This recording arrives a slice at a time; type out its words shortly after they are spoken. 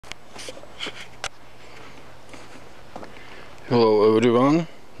Hello everyone,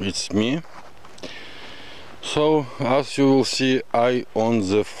 it's me. So as you will see, I on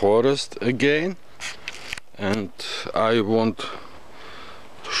the forest again, and I want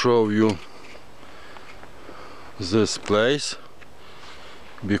to show you this place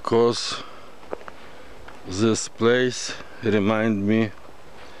because this place remind me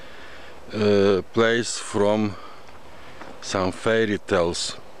a place from some fairy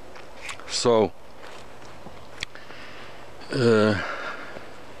tales. So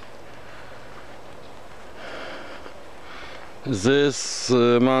this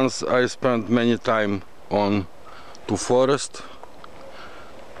month I spent many time on to forest,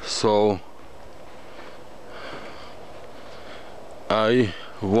 so I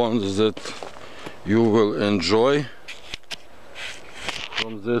want that you will enjoy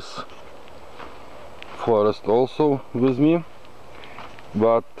from this forest also with me.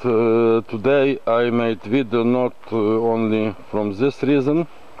 But today I made video not only from this reason.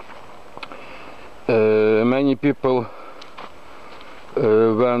 Many people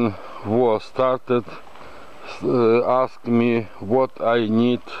when war started asked me what I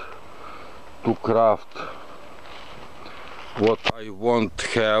need to craft, what I want to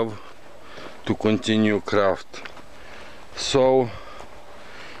have to continue craft. So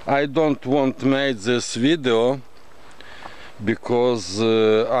I don't want to make this video because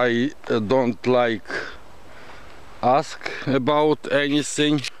I don't like ask about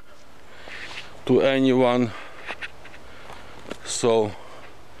anything to anyone. So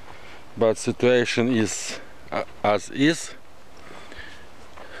but situation is as is.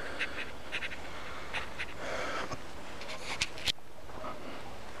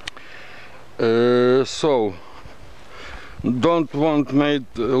 So don't want made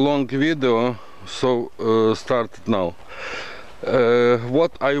a long video, so start now.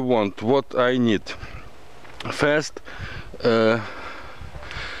 What I want, what I need. First,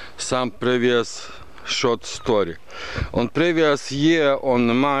 some previous short story. On previous year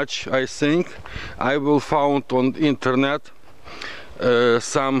on March, I think, I will found on internet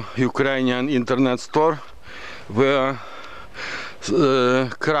some Ukrainian internet store where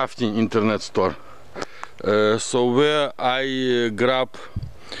crafting internet store. So where I grab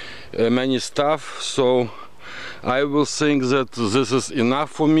many stuff, so I will think that this is enough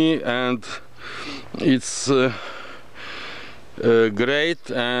for me and it's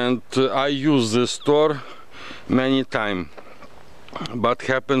great, and I use this store many times. But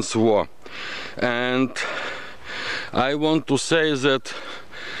happens war, and I want to say that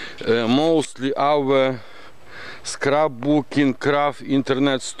mostly our scrapbooking craft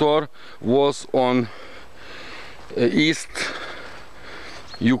internet store was on East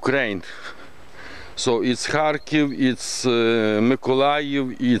Ukraine. So it's Kharkiv, it's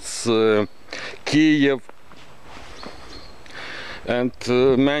Mykolaiv, it's Kiev, and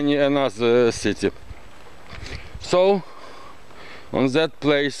many another city. So on that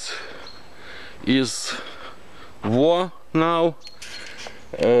place is war now,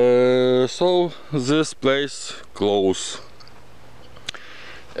 so this place close.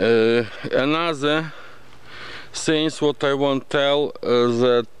 Another things what I want to tell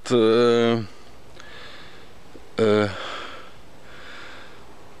that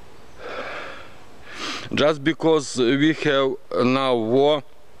just because we have now war,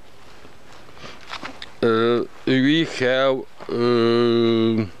 we have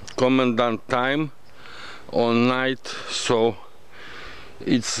commandant time on night, so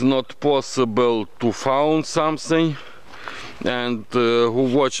it's not possible to find something. And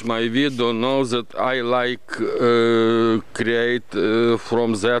who watch my video knows that I like create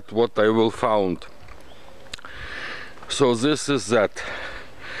from that what I will found. So this is that.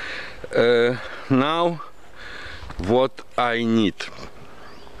 Now what I need.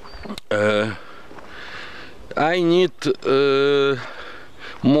 I need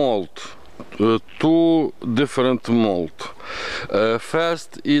mold, two different mold.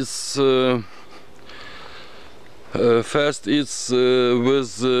 First is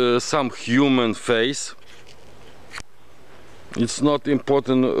with some human face. It's not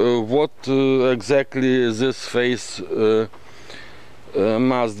important what exactly this face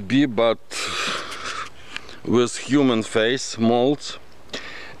must be, but with human face molds.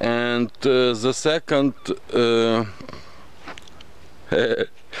 And the second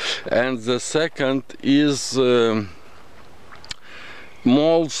is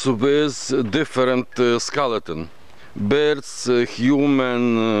molds with different skeleton. Birds, human,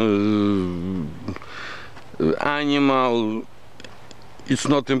 animal, it's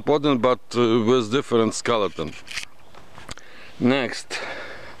not important, but with different skeleton. Next,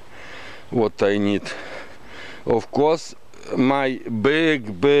 what I need. Of course, my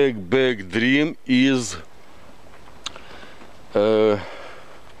big dream is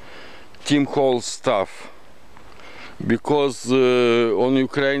Team Hall stuff, because on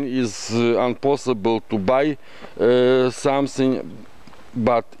Ukraine is impossible to buy something,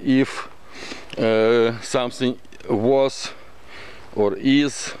 but if something was or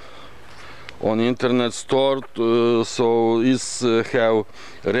is on internet store, so it's have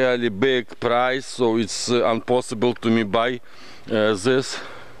really big price, so it's impossible to me buy this.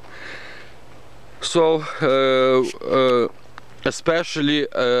 So especially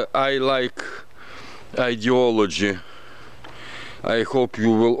I like ideology. I hope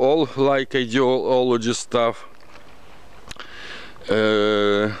you will all like ideology stuff.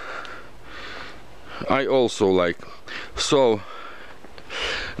 I also like. So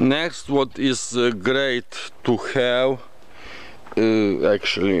next, what is great to have,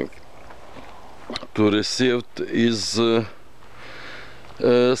 actually to receive, is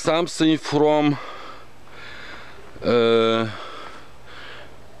something from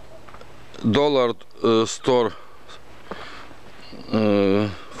dollar store.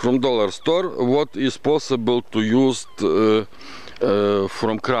 From dollar store, what is possible to use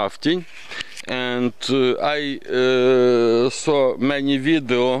from crafting. And I saw many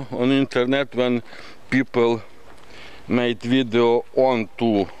video on internet when people made video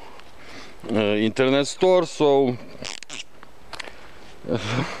onto internet store, so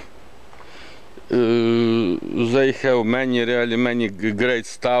they have really many great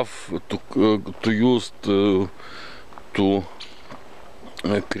stuff to use to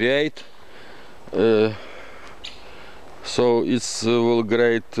create. So it's will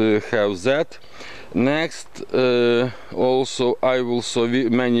great have that. Next, also I will show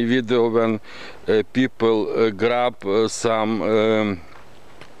many video when people grab some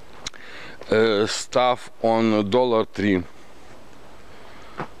stuff on Dollar Tree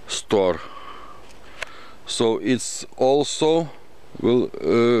store. So it's also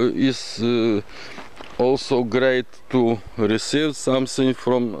also great to receive something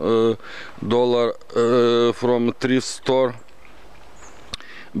from from thrift store,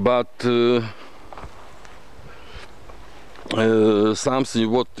 but something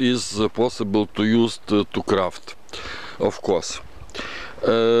what is possible to use to craft, of course.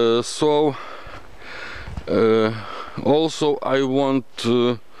 So also I want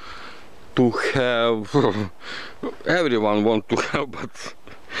to have everyone want to have, but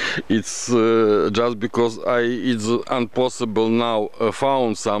it's just because it's impossible now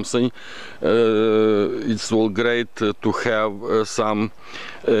found something. It's all great to have some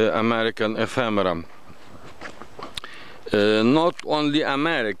American ephemera. Not only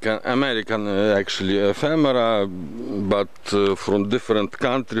American actually ephemera, but from different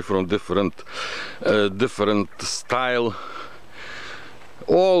country, from different style.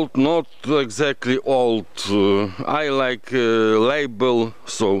 Old, not exactly old. I like label,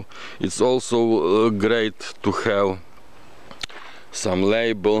 so it's also great to have some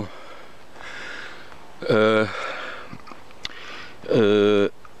label.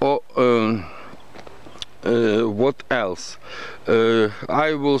 What else?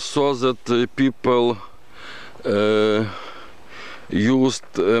 I will show that people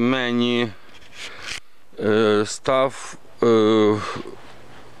used many stuff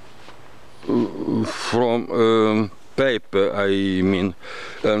from paper, I mean,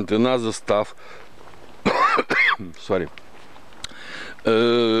 and another stuff sorry,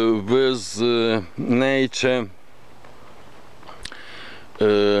 with nature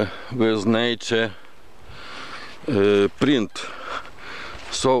print.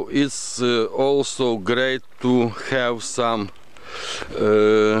 So it's also great to have some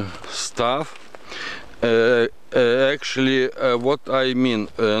stuff. Actually, what I mean,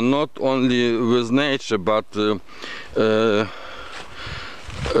 not only with nature, but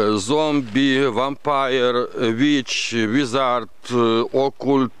zombie, vampire, witch, wizard,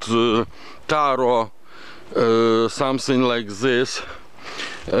 occult, tarot, something like this,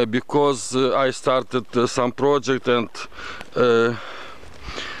 because I started some project and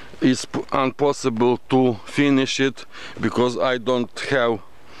it's impossible to finish it because I don't have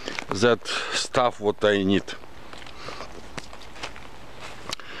that stuff what I need.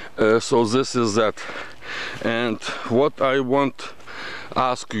 So this is that. And what I want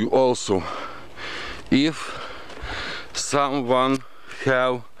ask you also, if someone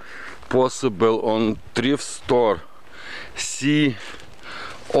have possible on thrift store see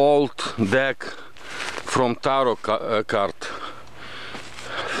old deck from tarot card,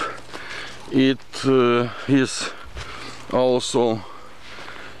 it is also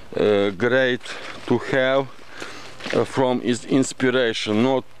great to have from its inspiration,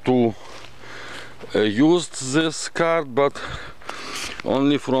 not to use this card, but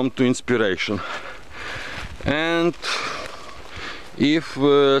only from to inspiration. And if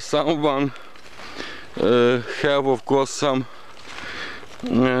someone have of course some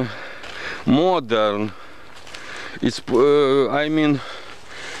modern, it's I mean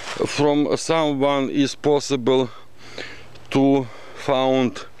from someone is possible to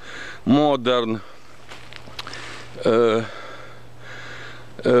found modern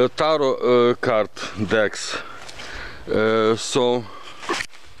tarot card decks, so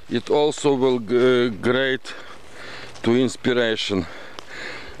it also will great to inspiration.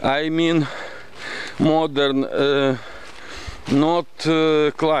 I mean modern, not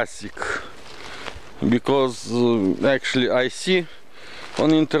classic, because actually I see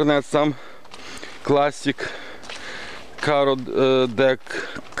on internet some classic tarot deck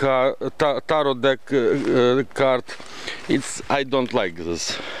card. I don't like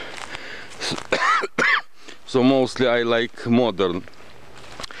this. So mostly I like modern.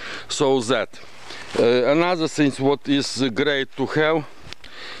 So that another thing what is great to have,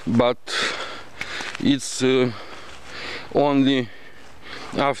 but it's only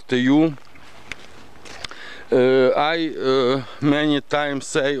after you. I many times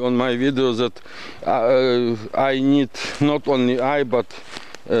say on my videos that I need, not only I, but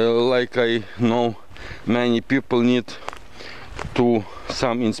like I know many people need to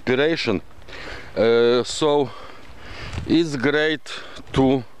some inspiration. So it's great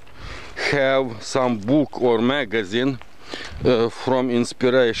to have some book or magazine from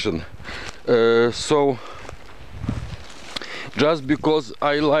inspiration. So just because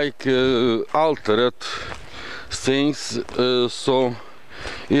I like altered things, so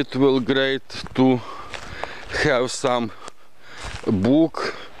it will great to have some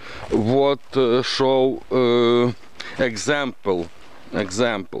book what show example.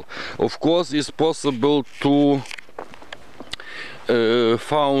 Of course it's possible to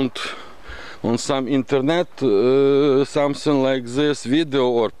found on some internet something like this video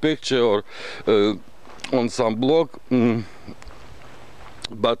or picture or on some blog,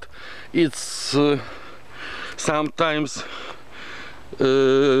 but it's sometimes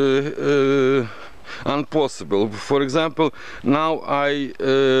impossible. For example, now I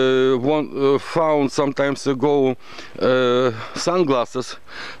found some times ago sunglasses,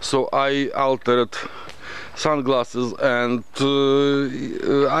 so I altered sunglasses, and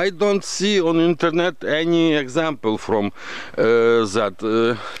I don't see on internet any example from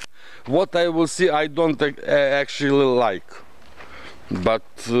that. What I will see I don't actually like, but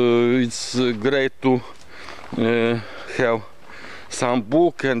it's great to have some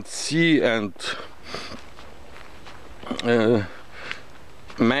book and see, and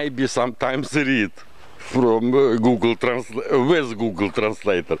maybe sometimes read from Google Translate with Google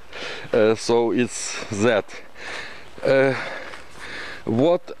Translator. So it's that.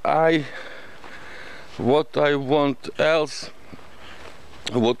 What I want else,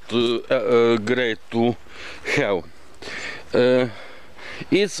 what great to have.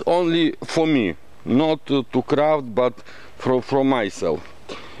 It's only for me, not to craft, but from myself.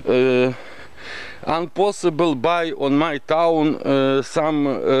 Impossible buy on my town some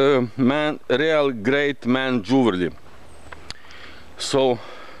real great man jewelry. So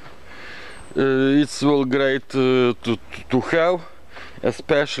it's will great to have,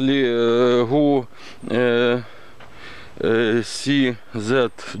 especially who see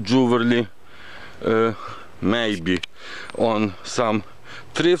that jewelry maybe on some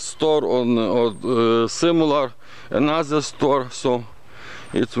thrift store or similar another store. So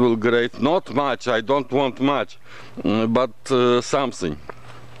it will great, not much, I don't want much, but something.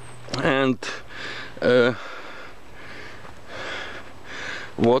 And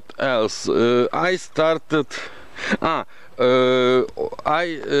what else? I started, I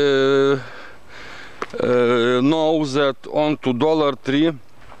know that on to Dollar Tree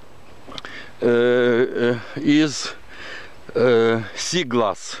is sea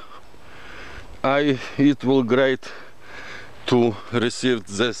glass. It will great to receive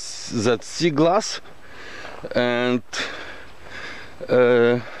that sea glass, and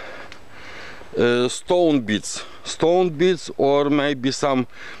stone beads, or maybe some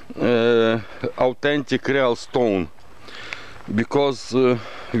authentic real stone, because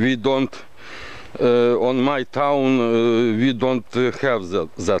we don't on my town we don't have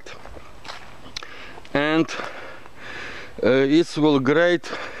that. And it will great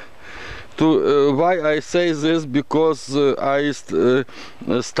to why I say this, because I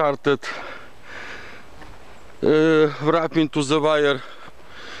started wrapping to the wire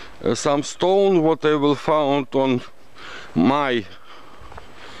some stone what I will found on my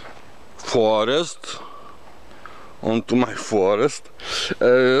forest, onto my forest.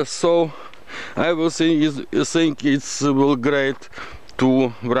 So I will think it's will great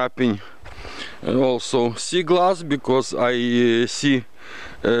to wrapping also sea glass, because I see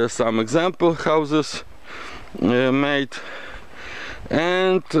some example how this made,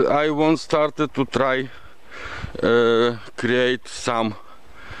 and I want started to try create some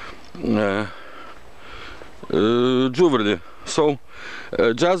jewelry. So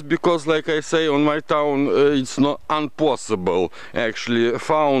just because, like I say, on my town it's not impossible actually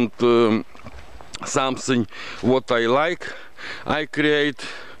found something what I like, I create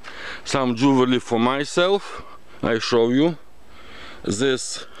some jewelry for myself. I show you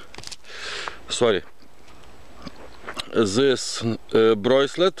this, sorry, this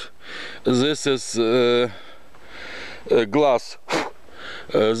bracelet. This is glass.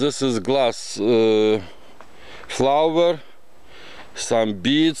 This is glass flower, some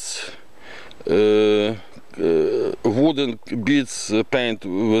beads, wooden beads paint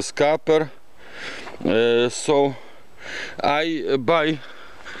with copper. So I buy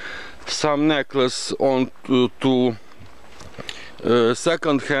some necklace on to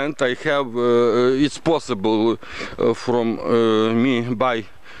second hand. I have it's possible from me buy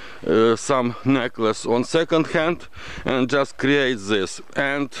some necklace on second hand and just create this,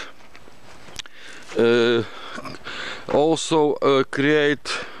 and also create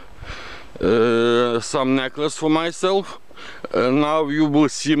some necklace for myself. Now you will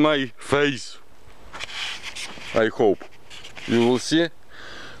see my face, I hope you will see.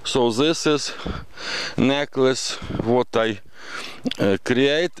 So this is necklace what I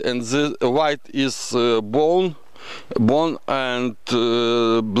create, and the white is bone, and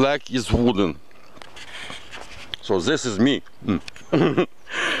black is wooden. So this is me.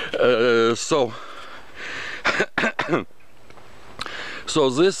 So so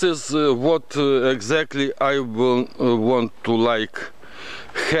this is what exactly I will want to like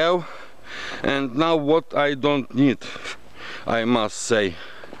have. And now what I don't need, I must say.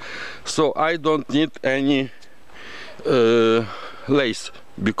 So I don't need any lace,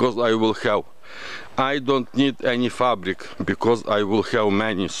 because I will have. I don't need any fabric, because I will have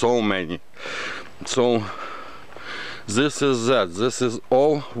many, so many. So this is that. This is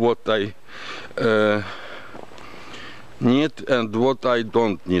all what I need and what I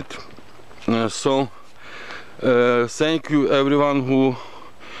don't need. So thank you everyone who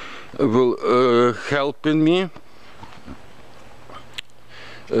will helping me.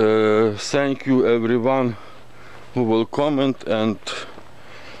 Thank you everyone who will comment, and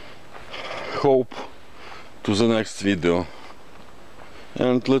hope to the next video.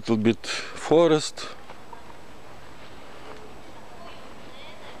 And little bit forest.